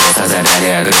Глаза забрали,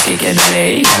 огрызки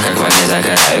кидали. Я как в огне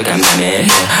загораю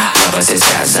камнями. Лопасти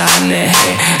связаны,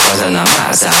 глаза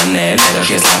намазаны.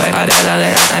 Бедушки слабой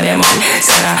победали ротами мой.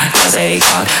 Серо-глазый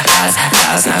кот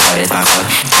раз находит поход.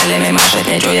 Крыльями машет,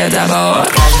 не чует забор.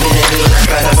 Каждый день вижу, как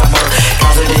красят забор.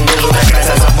 Каждый день вижу, как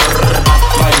красят забор. Под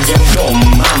твоим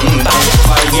домом, под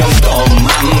твоим домом,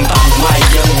 под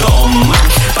твоим домом,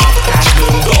 под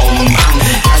каждым домом.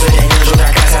 Каждый день вижу,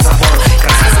 как красят забор.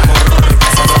 Красят забор,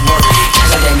 красят забор.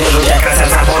 Каждый день вижу, как красят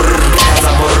забор. Красят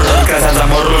забор, красят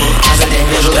забор. Каждый день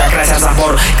вижу, как красят забор.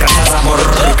 Красят забор,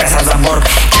 красят забор.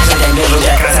 Каждый день вижу,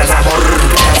 как красят забор.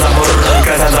 Красят забор,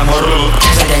 красят забор.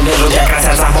 Каждый день вижу, как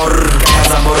красят забор.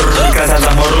 Красят забор, красят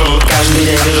забор. Каждый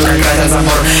день вижу, как красят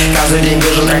забор. Каждый день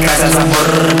вижу, как красят забор.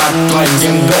 Под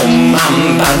твоим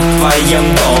домом, под твоим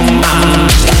домом.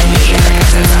 Каждый день вижу, как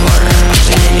красят забор.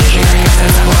 Каждый день вижу, как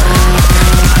красят забор.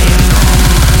 Под твоим домом.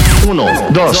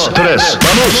 1, 2, 3,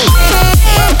 vamos!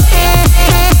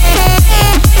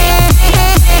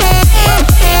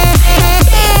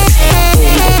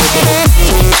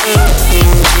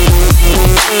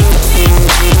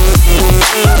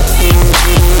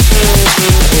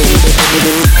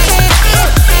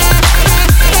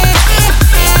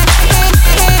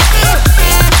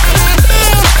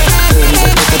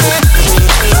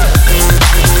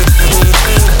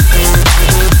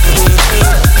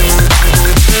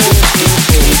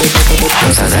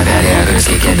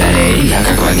 Я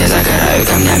как в огне загораю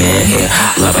камнями.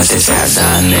 Лопасти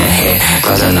связаны,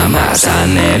 глаза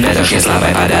намазаны. Бедушки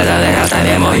слабой победали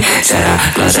ротами мой.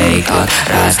 Серо-глазый кот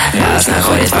раз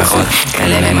находит поход.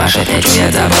 Крыльями машет, не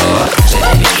чует забор. Каждый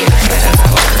день вижу, как красят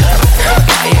забор. Под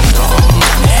твоим домом,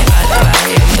 под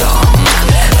твоим домом,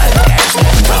 под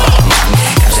каждым домом.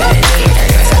 Каждый день вижу, как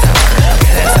красят забор.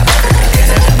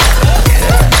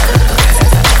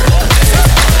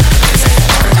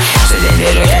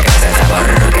 Красят забор,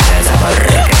 красят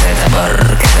забор,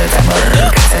 красят забор,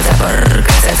 красят забор,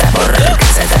 красят забор. Каждый день вижу, как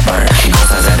красят забор.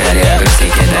 Глаза забрали, огрызки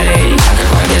кидали. Я как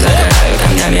в огне загораю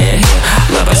камнями.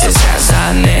 Лопасти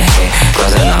связаны,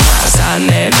 глаза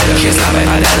намазаны. Бедушки слабой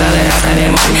победали ротами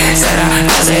мой.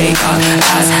 Серо-глазый кот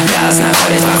раз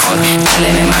находит поход.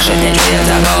 Крыльями машет, не чует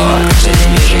забор. Каждый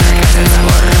день вижу, как красят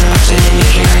забор. Каждый день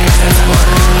вижу, как красят забор.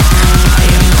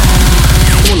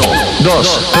 1, 2,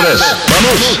 3,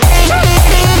 vamos!